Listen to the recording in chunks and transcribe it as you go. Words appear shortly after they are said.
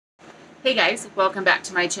Hey guys, welcome back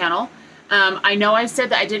to my channel. I know I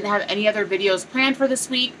said that I didn't have any other videos planned for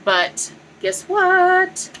this week, but guess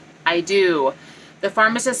what? I do. The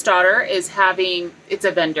Pharmacist daughter is having, it's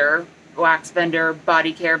a vendor, wax vendor,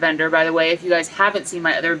 body care vendor, by the way. If you guys haven't seen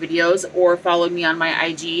my other videos or followed me on my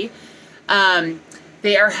IG,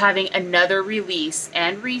 they are having another release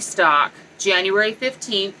and restock January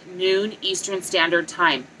 15th, noon Eastern Standard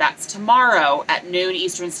Time. That's tomorrow at noon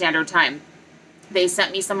Eastern Standard Time. They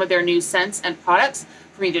sent me some of their new scents and products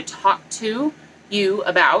for me to talk to you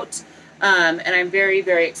about. And I'm very,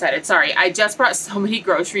 very excited. Sorry, I just brought so many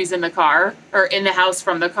groceries in the car, or in the house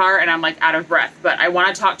from the car, and I'm like out of breath. But I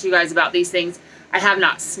want to talk to you guys about these things. I have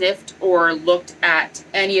not sniffed or looked at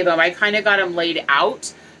any of them. I kind of got them laid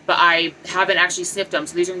out, but I haven't actually sniffed them.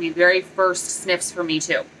 So these are going to be very first sniffs for me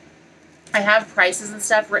too. I have prices and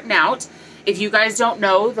stuff written out. If you guys don't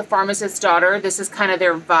know the Pharmacist daughter, this is kind of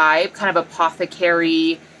their vibe, kind of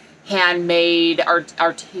apothecary, handmade,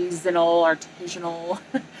 artisanal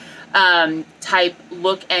type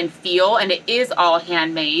look and feel, and it is all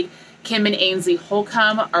handmade. Kim and Ainsley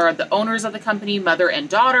Holcomb are the owners of the company, mother and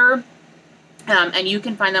daughter, and you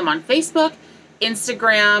can find them on Facebook,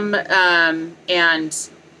 Instagram, and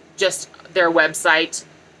just their website.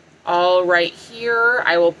 All right here.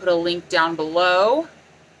 I will put a link down below.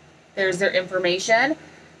 There's their information.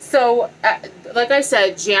 So, like I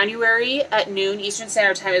said, January at noon Eastern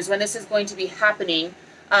Standard Time is when this is going to be happening.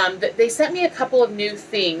 They sent me a couple of new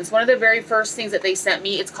things. One of the very first things that they sent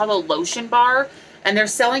me, it's called a lotion bar, and they're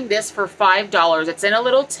selling this for $5. It's in a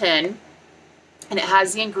little tin, and it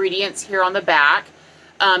has the ingredients here on the back.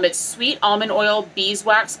 It's sweet almond oil,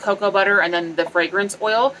 beeswax, cocoa butter, and then the fragrance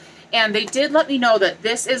oil. And they did let me know that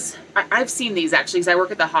this is, I've seen these actually because I work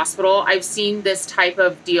at the hospital. I've seen this type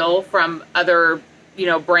of deal from other,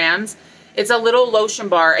 brands. It's a little lotion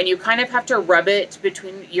bar, and you kind of have to rub it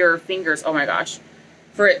between your fingers. Oh my gosh.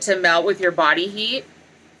 For it to melt with your body heat.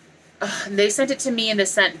 They sent it to me in the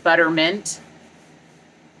scent Buttermint.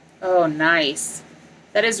 Oh, nice.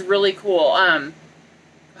 That is really cool. It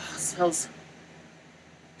smells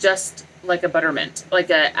just like a buttermint, like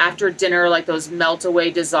a after dinner, like those melt away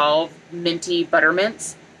dissolve minty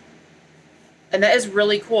buttermints, and that is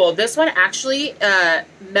really cool. This one actually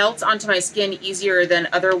melts onto my skin easier than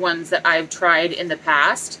other ones that I've tried in the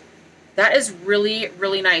past. That is really,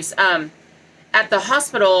 really nice. At the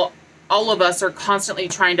hospital, all of us are constantly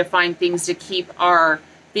trying to find things to keep our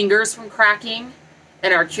fingers from cracking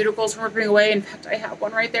and our cuticles from ripping away. In fact, I have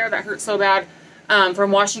one right there that hurts so bad.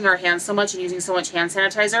 From washing our hands so much and using so much hand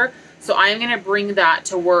sanitizer. So I'm going to bring that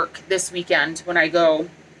to work this weekend when I go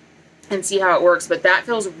and see how it works. But that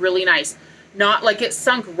feels really nice. Not like it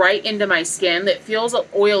sunk right into my skin. It feels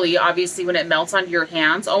oily, obviously, when it melts onto your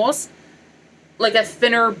hands. Almost like a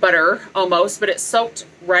thinner butter, almost. But it soaked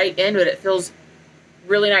right in, but it feels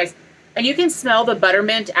really nice. And you can smell the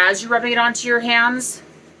buttermint as you're rubbing it onto your hands.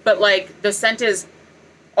 But like the scent is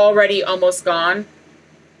already almost gone.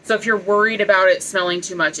 So if you're worried about it smelling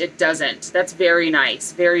too much, it doesn't. That's very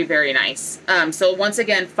nice. Very, very nice. So once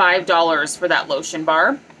again, $5 for that lotion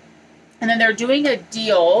bar. And then they're doing a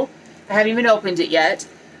deal. I haven't even opened it yet.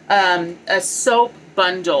 A soap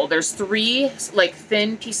bundle. There's 3 like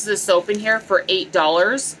thin pieces of soap in here for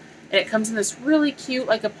 $8. And it comes in this really cute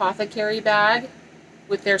like apothecary bag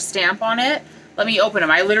with their stamp on it. Let me open them.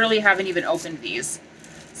 I literally haven't even opened these.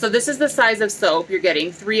 So this is the size of soap you're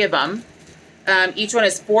getting. 3 of them. Each one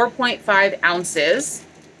is 4.5 ounces,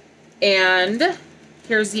 and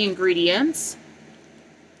here's the ingredients.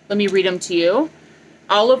 Let me read them to you.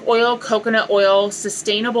 Olive oil, coconut oil,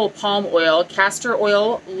 sustainable palm oil, castor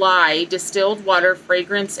oil, lye, distilled water,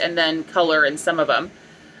 fragrance, and then color in some of them.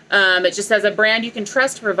 It just says a brand you can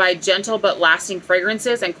trust to provide gentle but lasting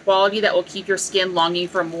fragrances and quality that will keep your skin longing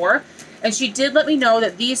for more. And she did let me know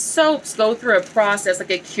that these soaps go through a process,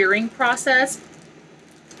 like a curing process,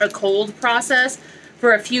 a cold process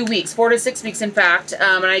for a few weeks, 4 to 6 weeks in fact,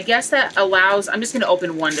 and I guess that allows, I'm just going to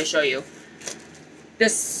open one to show you.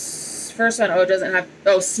 This first one, it doesn't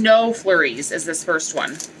have, Snow Flurries is this first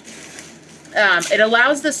one. It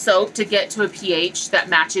allows the soap to get to a pH that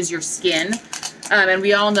matches your skin, and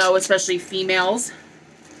we all know, especially females,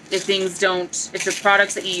 if the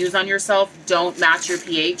products that you use on yourself don't match your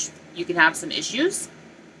pH, you can have some issues.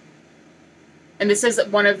 And this is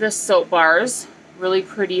one of the soap bars. Really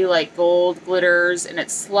pretty, like gold glitters, and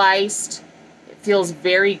it's sliced. It feels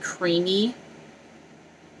very creamy.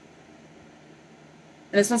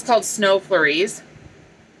 And this one's called Snow Flurries.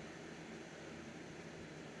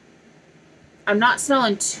 I'm not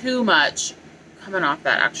smelling too much coming off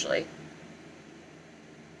that, actually.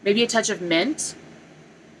 Maybe a touch of mint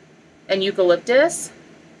and eucalyptus.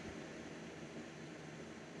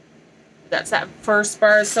 That's that first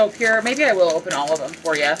bar of soap here. Maybe I will open all of them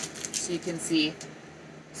for you so you can see.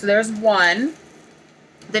 So there's one.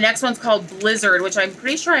 The next one's called Blizzard, which I'm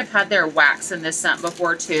pretty sure I've had their wax in this scent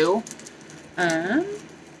before too. I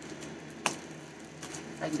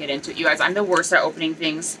can get into it. You guys, I'm the worst at opening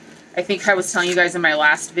things. I think I was telling you guys in my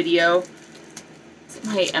last video. Is it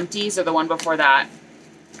my empties or the one before that?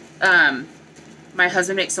 My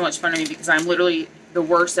husband makes so much fun of me because I'm literally the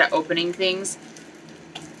worst at opening things.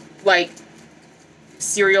 Like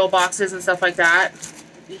cereal boxes and stuff like that.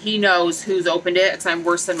 He knows who's opened it because I'm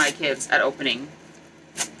worse than my kids at opening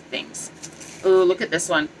things. Oh, look at this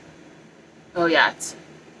one. Oh, yeah.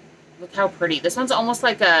 Look how pretty. This one's almost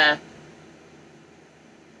like a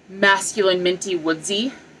masculine minty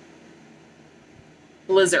woodsy.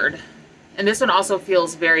 Blizzard. And this one also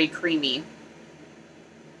feels very creamy.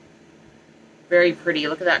 Very pretty.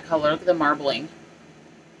 Look at that color. Look at the marbling.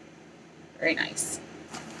 Very nice.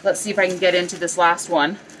 Let's see if I can get into this last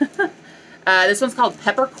one. This one's called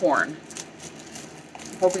Peppercorn.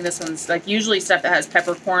 I'm hoping this one's, like, usually stuff that has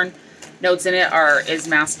peppercorn notes in it is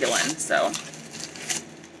masculine, so.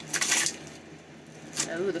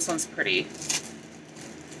 Oh, this one's pretty.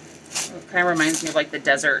 Oh, it kind of reminds me of, like, the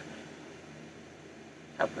desert.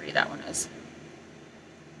 How pretty that one is.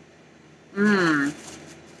 Mmm.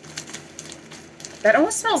 That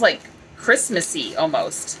almost smells like Christmassy,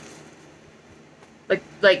 almost.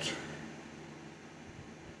 Like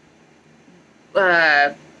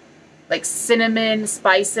cinnamon,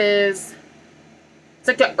 spices. It's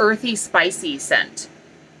like an earthy, spicy scent.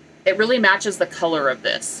 It really matches the color of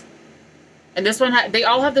this. And this one, they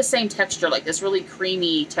all have the same texture, like this really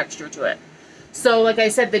creamy texture to it. So, like I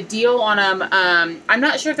said, the deal on them, I'm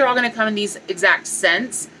not sure if they're all going to come in these exact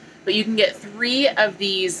scents, but you can get 3 of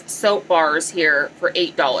these soap bars here for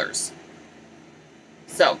 $8.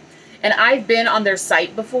 So, and I've been on their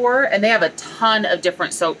site before, and they have a ton of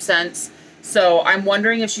different soap scents. So I'm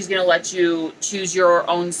wondering if she's going to let you choose your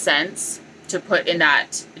own scents to put in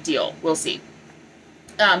that deal. We'll see.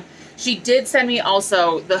 She did send me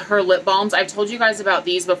also her lip balms. I've told you guys about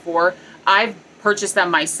these before. I've purchased them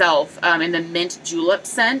myself in the mint julep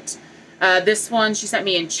scent. This one she sent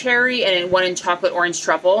me in cherry and one in chocolate orange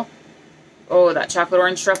truffle. Oh, that chocolate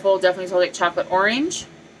orange truffle definitely smells like chocolate orange.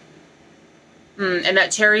 And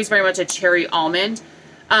that cherry is very much a cherry almond.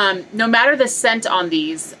 No matter the scent on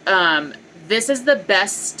these, this is the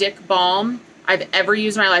best stick balm I've ever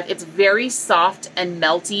used in my life. It's very soft and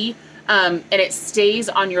melty, and it stays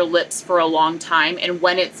on your lips for a long time. And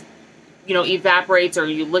when it's, you know, evaporates or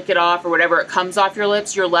you lick it off or whatever, it comes off your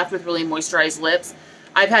lips, you're left with really moisturized lips.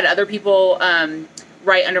 I've had other people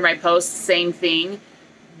write under my posts, same thing.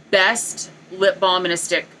 Best lip balm in a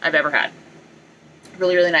stick I've ever had.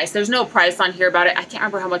 Really, really nice. There's no price on here about it. I can't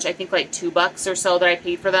remember how much. I think like $2 or so that I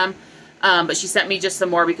paid for them. But she sent me just some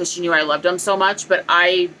more because she knew I loved them so much. But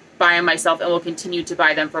I buy them myself and will continue to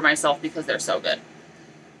buy them for myself because they're so good.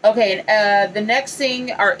 Okay, and the next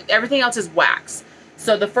thing everything else is wax.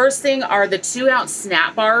 So the first thing are the 2-ounce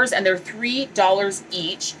snap bars, and they're $3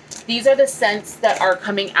 each. These are the scents that are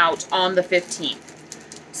coming out on the 15th.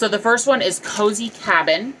 So the first one is Cozy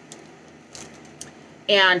Cabin.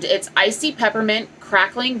 And it's icy peppermint,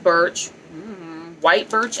 crackling birch, white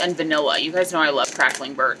birch, and vanilla. You guys know I love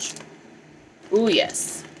crackling birch. Ooh,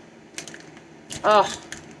 yes. Oh.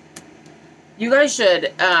 You guys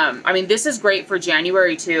should, I mean, this is great for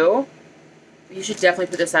January, too. You should definitely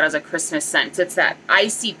put this out as a Christmas scent. It's that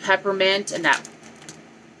icy peppermint and that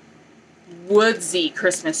woodsy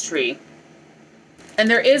Christmas tree. And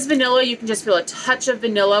there is vanilla. You can just feel a touch of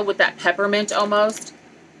vanilla with that peppermint almost.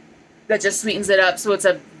 That just sweetens it up. So it's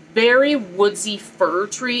a very woodsy fir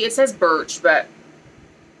tree. It says birch, but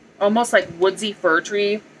almost like woodsy fir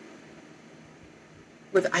tree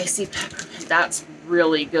with icy peppermint. That's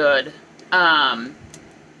really good.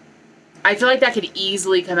 I feel like that could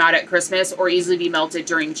easily come out at Christmas or easily be melted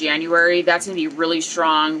during January. That's going to be really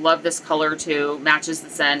strong. Love this color too. Matches the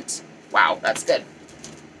scent. Wow, that's good.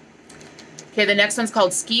 Okay, the next one's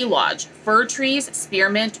called Ski Lodge. Fir trees,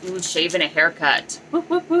 spearmint, ooh, shave and a haircut. Whoop,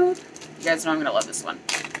 whoop, whoop. You guys know I'm going to love this one.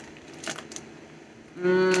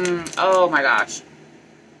 Oh my gosh.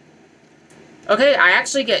 Okay, I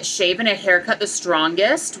actually get shave and a haircut the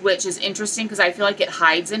strongest, which is interesting because I feel like it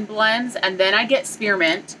hides in blends. And then I get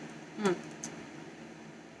spearmint.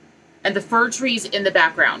 And the fir trees in the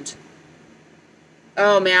background.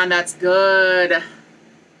 Oh man, that's good.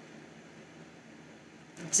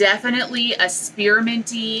 Definitely a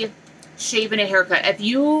spearminty shave and a haircut. If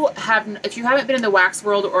you haven't been in the wax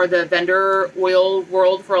world or the vendor oil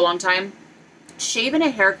world for a long time, shave and a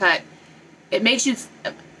haircut, it makes you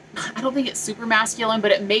I don't think it's super masculine,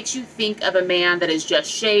 but it makes you think of a man that is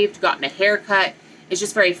just shaved, gotten a haircut, is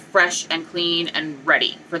just very fresh and clean and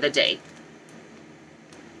ready for the day.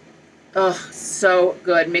 Oh, so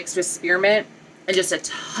good. Mixed with spearmint and just a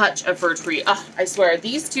touch of fir tree. Oh, I swear,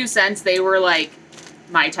 these two scents, they were like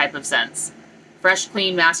my type of scents. Fresh,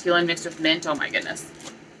 clean, masculine mixed with mint. Oh my goodness.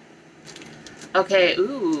 Okay,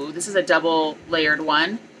 ooh, this is a double layered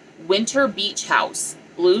one. Winter Beach House.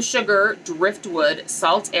 Blue sugar, driftwood,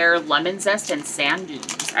 salt air, lemon zest, and sand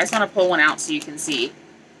dunes. I just want to pull one out so you can see.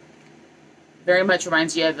 Very much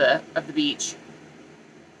reminds you of the beach.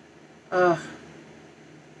 Oh.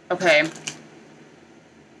 Okay.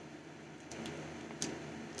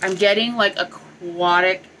 I'm getting like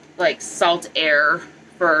aquatic, like salt air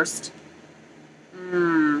first.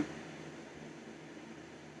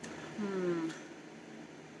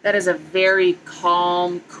 That is a very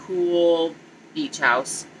calm, cool beach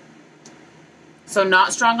house. So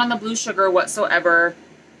not strong on the blue sugar whatsoever.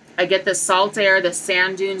 I get the salt air, the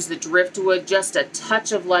sand dunes, the driftwood, just a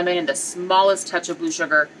touch of lemon, and the smallest touch of blue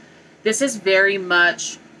sugar. This is very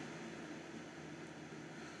much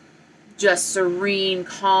just serene,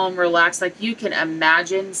 calm, relaxed. Like you can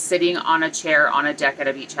imagine sitting on a chair on a deck at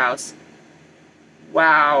a beach house.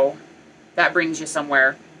 Wow. That brings you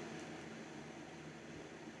somewhere.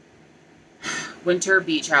 Winter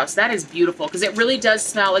Beach House. That is beautiful because it really does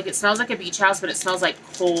smell like, it smells like a beach house, but it smells like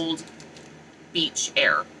cold beach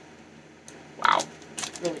air. Wow.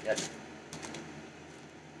 Really good.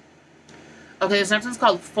 Okay, this next one's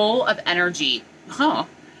called Full of Energy. Huh.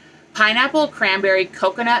 Pineapple, cranberry,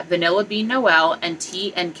 coconut, vanilla bean Noel, and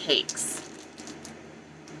tea and cakes.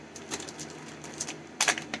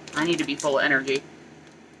 I need to be full of energy.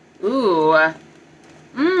 Ooh.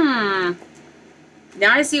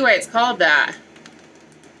 Now I see why it's called that.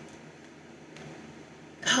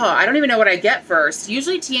 Oh, I don't even know what I get first.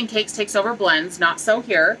 Usually tea and cakes takes over blends. Not so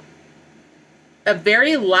here. A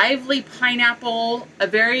very lively pineapple. A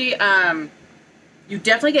very, you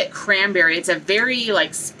definitely get cranberry. It's a very,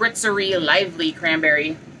 like, spritzery, lively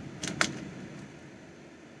cranberry.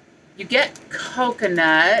 You get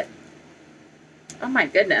coconut. Oh, my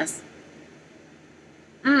goodness.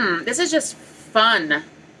 This is just fun.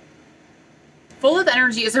 Full of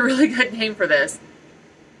Energy is a really good name for this.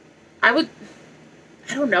 I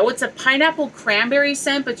don't know, it's a pineapple cranberry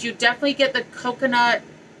scent, but you definitely get the coconut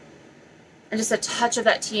and just a touch of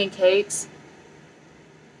that tea and cakes.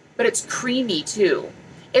 But it's creamy too.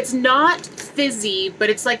 It's not fizzy, but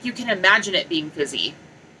it's like you can imagine it being fizzy.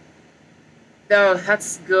 Oh,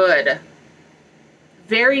 that's good.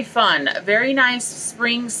 Very fun. Very nice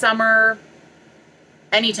spring, summer,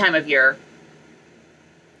 any time of year.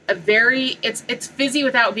 It's fizzy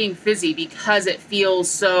without being fizzy because it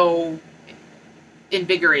feels so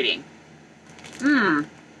invigorating.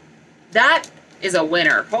 That is a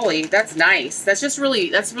winner. Holy, that's nice. That's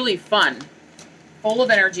really fun. Full of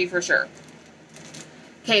energy for sure.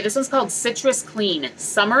 Okay, this one's called Citrus Clean.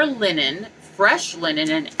 Summer linen, fresh linen,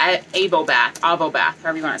 and avo bath,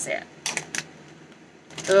 however you want to say it.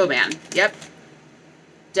 Oh man, yep.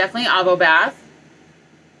 Definitely avo bath.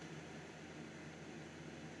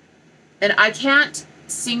 And I can't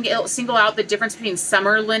single out the difference between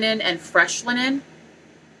summer linen and fresh linen.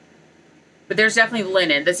 But there's definitely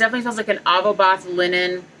linen. This definitely feels like an avo bath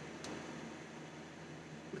linen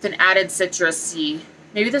with an added citrusy.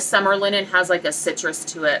 Maybe the summer linen has like a citrus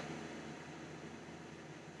to it.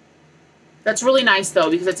 That's really nice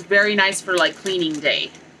though, because it's very nice for like cleaning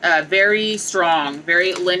day. Very strong,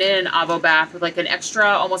 very linen and avo bath with like an extra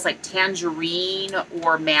almost like tangerine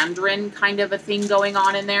or mandarin kind of a thing going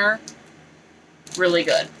on in there. Really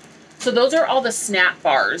good. So those are all the snap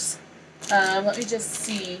bars. Let me just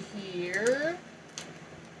see here.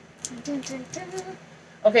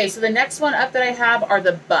 Okay, so the next one up that I have are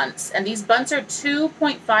the bunts. And these bunts are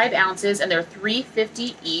 2.5 ounces and they're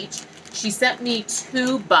 $3.50 each. She sent me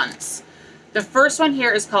 2 bunts. The first one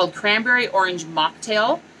here is called Cranberry Orange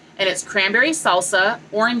Mocktail. And it's cranberry salsa,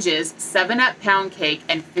 oranges, 7-Up pound cake,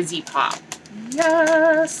 and fizzy pop.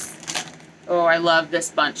 Yes! Oh, I love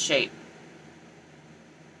this bundt shape.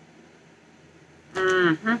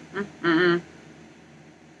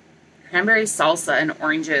 Cranberry salsa and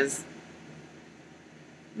oranges.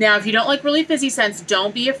 Now, if you don't like really fizzy scents,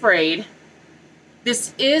 don't be afraid.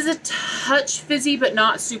 This is a touch fizzy, but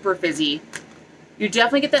not super fizzy. You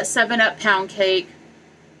definitely get that 7-Up pound cake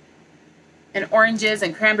and oranges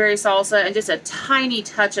and cranberry salsa and just a tiny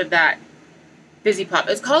touch of that fizzy pop.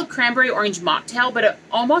 It's called Cranberry Orange Mocktail, but it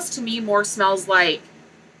almost to me more smells like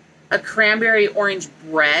a cranberry orange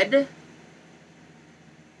bread.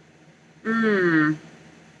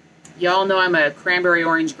 Y'all know I'm a cranberry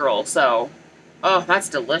orange girl, so, oh, that's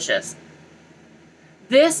delicious.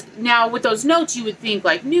 This, now with those notes, you would think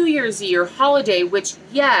like New Year's Eve or holiday, which,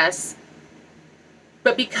 yes,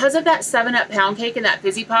 but because of that 7-Up pound cake and that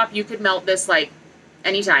fizzy pop, you could melt this like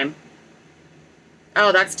anytime.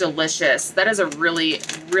 Oh, that's delicious. That is a really,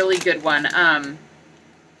 really good one.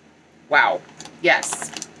 Wow. Yes.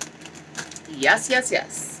 Yes, yes,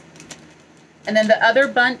 yes. And then the other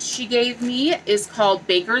bunch she gave me is called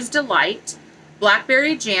Baker's Delight,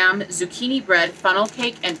 blackberry jam, zucchini bread, funnel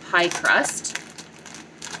cake, and pie crust.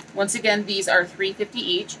 Once again, these are $3.50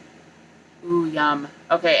 each. Ooh, yum.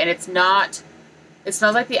 Okay, and it's not, it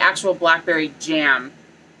smells like the actual blackberry jam,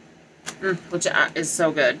 which is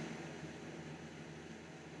so good.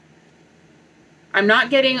 I'm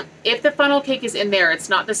not getting, if the funnel cake is in there, it's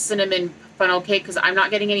not the cinnamon funnel cake because I'm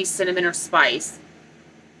not getting any cinnamon or spice.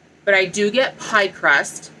 But I do get pie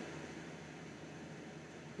crust.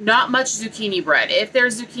 Not much zucchini bread. If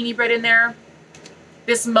there's zucchini bread in there,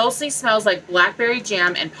 this mostly smells like blackberry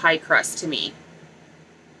jam and pie crust to me.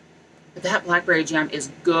 But that blackberry jam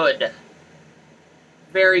is good.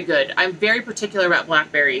 Very good. I'm very particular about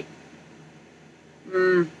blackberry.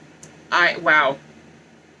 Wow.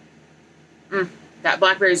 That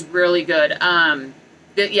blackberry is really good.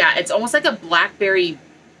 Yeah, it's almost like a blackberry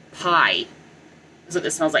pie. Is what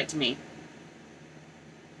this smells like to me.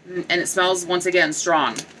 And it smells, once again,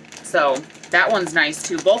 strong. So that one's nice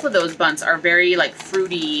too. Both of those buns are very like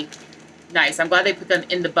fruity, nice. I'm glad they put them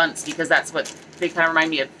in the buns because that's what they kind of remind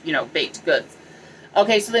me of, you know, baked goods.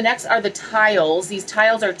 Okay, so the next are the tiles. These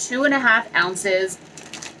tiles are 2.5 ounces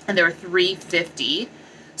and they're $3.50.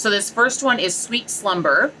 So this first one is Sweet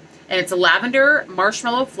Slumber, and it's a lavender,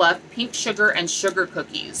 marshmallow fluff, pink sugar, and sugar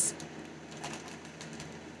cookies.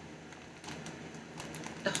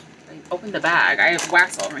 Ugh, I opened the bag. I have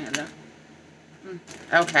wax all over my hand there.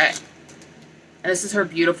 Okay. And this is her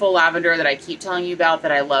beautiful lavender that I keep telling you about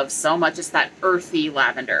that I love so much. It's that earthy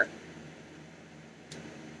lavender.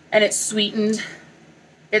 And it's sweetened.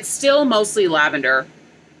 It's still mostly lavender.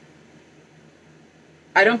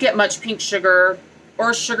 I don't get much pink sugar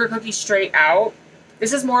or sugar cookie straight out.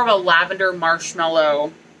 This is more of a lavender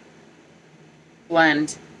marshmallow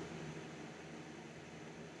blend.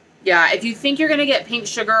 Yeah, if you think you're going to get pink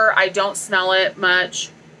sugar, I don't smell it much.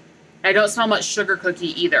 I don't smell much sugar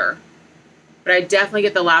cookie either. But I definitely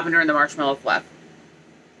get the lavender and the marshmallow fluff.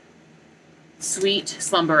 Sweet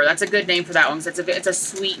Slumber. That's a good name for that one. It's a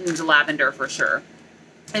sweetened lavender for sure.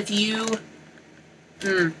 If you...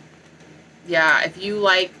 yeah, if you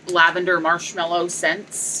like lavender marshmallow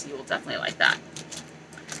scents, you will definitely like that.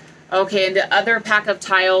 Okay, and the other pack of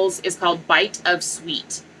tiles is called Bite of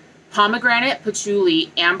Sweet. Pomegranate,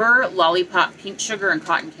 patchouli, amber, lollipop, pink sugar, and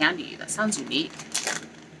cotton candy. That sounds unique.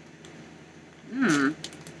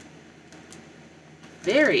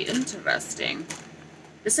 Very interesting.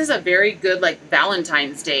 This is a very good, like,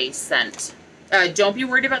 Valentine's Day scent. Don't be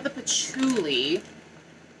worried about the patchouli.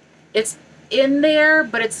 It's in there,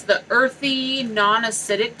 but it's the earthy,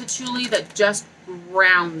 non-acidic patchouli that just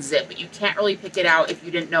grounds it, but you can't really pick it out if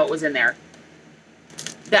you didn't know it was in there.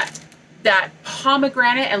 That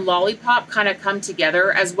pomegranate and lollipop kind of come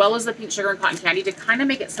together, as well as the pink sugar and cotton candy, to kind of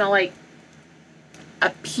make it smell like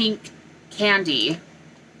a pink candy,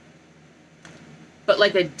 but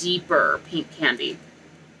like a deeper pink candy.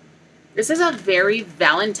 This is a very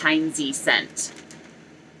Valentine's-y scent.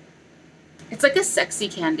 It's like a sexy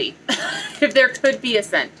candy, if there could be a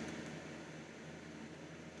scent.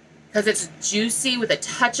 Because it's juicy with a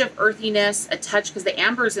touch of earthiness, a touch, because the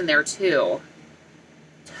amber's in there too.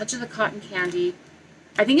 Touch of the cotton candy.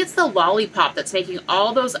 I think it's the lollipop that's making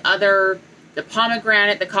all those other, the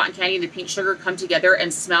pomegranate, the cotton candy, and the pink sugar come together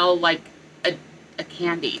and smell like a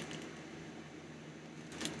candy.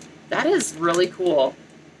 That is really cool.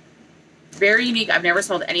 Very unique. I've never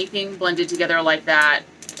smelled anything blended together like that.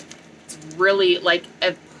 It's really like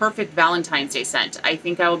a perfect Valentine's Day scent. I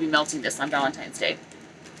think I will be melting this on Valentine's Day.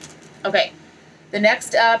 Okay, the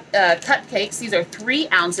next up, cupcakes. These are 3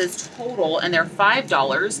 ounces total, and they're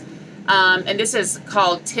 $5. And this is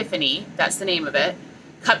called Tiffany. That's the name of it.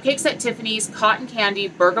 Cupcakes at Tiffany's, cotton candy,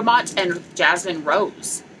 bergamot, and jasmine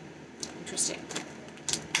rose. Interesting.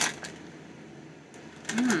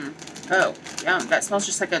 Oh, yum. That smells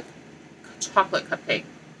just like a chocolate cupcake.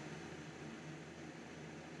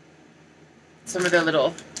 Some of the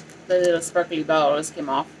little sparkly balls came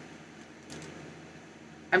off.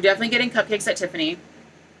 I'm definitely getting cupcakes at Tiffany.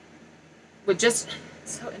 With just,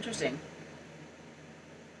 so interesting.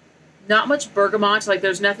 Not much bergamot, like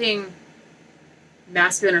there's nothing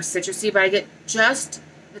masculine or citrusy, but I get just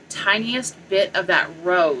the tiniest bit of that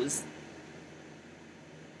rose.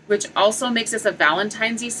 which also makes this a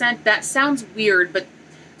Valentine's-y scent. That sounds weird, but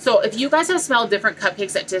so if you guys have smelled different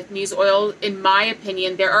cupcakes at Tiffany's Oil, in my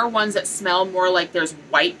opinion, there are ones that smell more like there's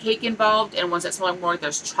white cake involved and ones that smell more like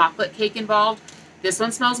there's chocolate cake involved. This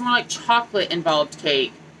one smells more like chocolate involved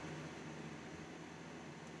cake.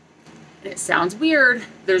 And it sounds weird.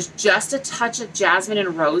 There's just a touch of jasmine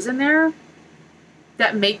and rose in there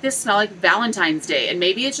that make this smell like Valentine's Day. And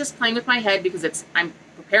maybe it's just playing with my head because I'm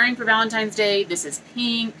preparing for Valentine's Day. This is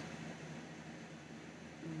pink.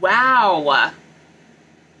 Wow.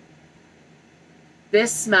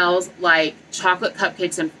 This smells like chocolate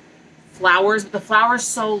cupcakes and flowers, but the flowers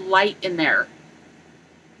so light in there.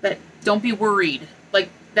 But don't be worried. Like,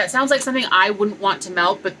 that sounds like something I wouldn't want to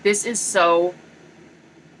melt, but this is so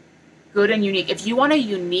good and unique. If you want a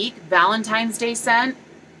unique Valentine's Day scent,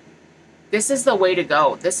 this is the way to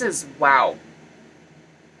go. This is, wow.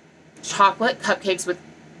 Chocolate cupcakes with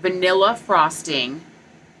vanilla frosting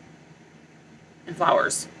and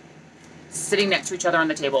flowers. Sitting next to each other on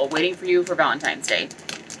the table, waiting for you for Valentine's Day.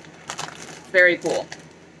 Very cool.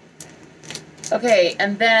 Okay,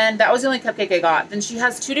 and then that was the only cupcake I got. Then she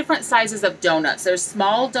has 2 different sizes of donuts. There's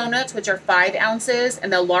small donuts, which are 5 ounces,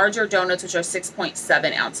 and the larger donuts, which are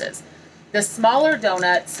 6.7 ounces. The smaller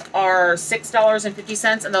donuts are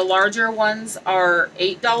 $6.50, and the larger ones are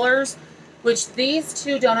 $8, which these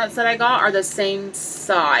 2 donuts that I got are the same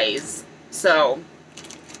size. So,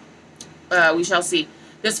 we shall see.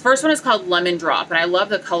 This first one is called Lemon Drop, and I love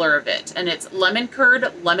the color of it. And it's lemon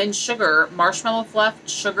curd, lemon sugar, marshmallow fluff,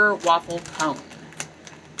 sugar waffle cone.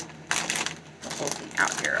 The whole thing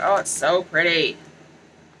out here. Oh, it's so pretty.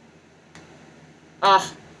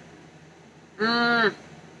 Oh.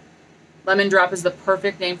 Lemon Drop is the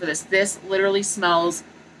perfect name for this. This literally smells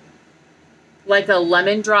like a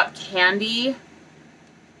lemon drop candy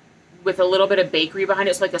with a little bit of bakery behind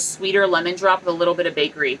it. It's like a sweeter lemon drop with a little bit of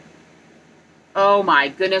bakery. Oh my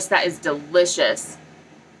goodness, that is delicious.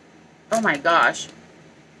 Oh my gosh.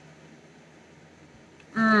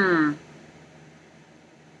 Well,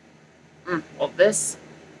 this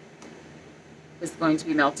is going to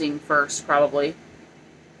be melting first, probably.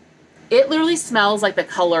 It literally smells like the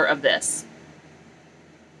color of this.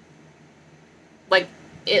 Like,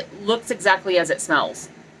 it looks exactly as it smells.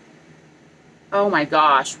 Oh my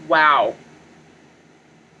gosh, wow.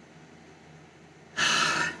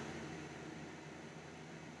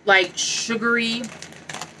 Like sugary,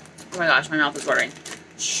 oh my gosh, my mouth is watering.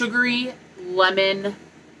 Sugary lemon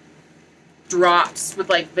drops with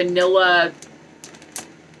like vanilla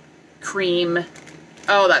cream.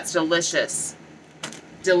 Oh, that's delicious.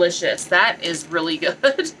 Delicious. That is really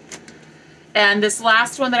good. And this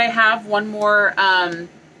last one that I have, one more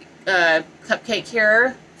cupcake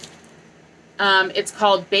here. It's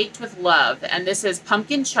called Baked with Love, and this is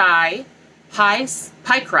pumpkin chai, pie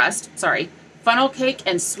crust, sorry, funnel cake,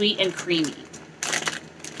 and sweet and creamy.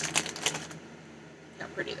 How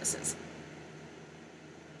pretty this is.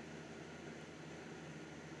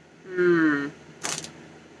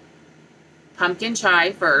 Pumpkin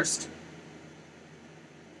chai first.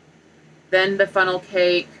 Then the funnel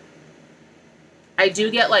cake. I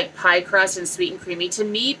do get like pie crust and sweet and creamy. To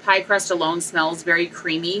me, pie crust alone smells very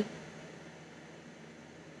creamy.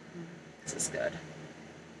 This is good.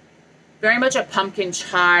 Very much a pumpkin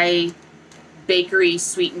chai, bakery,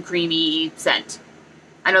 sweet and creamy scent.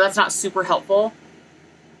 I know that's not super helpful,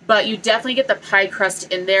 but you definitely get the pie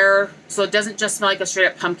crust in there, so it doesn't just smell like a straight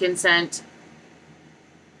up pumpkin scent.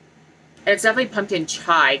 And it's definitely pumpkin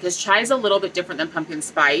chai, because chai is a little bit different than pumpkin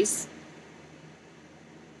spice.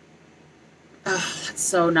 Oh, that's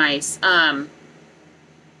so nice.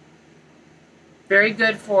 Very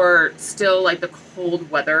good for still like the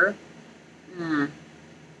cold weather.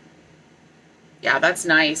 Yeah, that's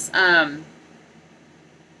nice.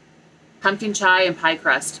 Pumpkin chai and pie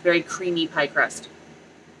crust. Very creamy pie crust.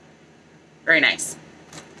 Very nice.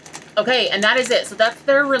 Okay, and that is it. So that's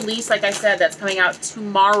their release, like I said, that's coming out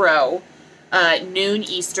tomorrow, noon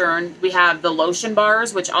Eastern. We have the lotion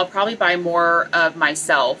bars, which I'll probably buy more of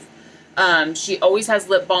myself. She always has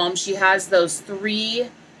lip balm. She has those 3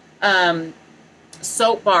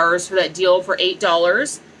 soap bars for that deal for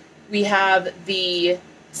 $8. We have the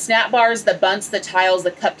snap bars, the bunts, the tiles,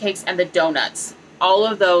 the cupcakes, and the donuts. All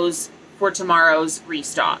of those for tomorrow's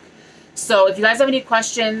restock. So if you guys have any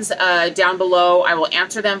questions down below, I will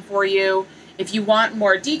answer them for you. If you want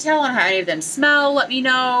more detail on how any of them smell, let me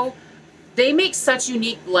know. They make such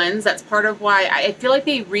unique blends. That's part of why I feel like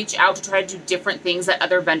they reach out to try to do different things that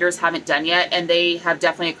other vendors haven't done yet, and they have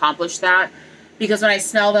definitely accomplished that. Because when I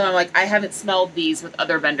smell them, I'm like, I haven't smelled these with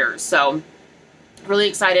other vendors. So really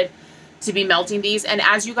excited. to be melting these. And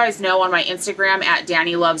as you guys know, on my Instagram at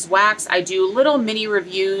Danny Loves Wax, I do little mini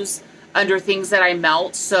reviews under things that I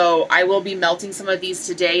melt. So I will be melting some of these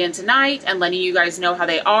today and tonight and letting you guys know how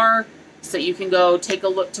they are so you can go take a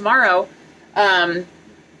look tomorrow. Let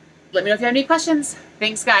me know if you have any questions.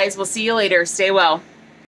 Thanks, guys. We'll see you later. Stay well.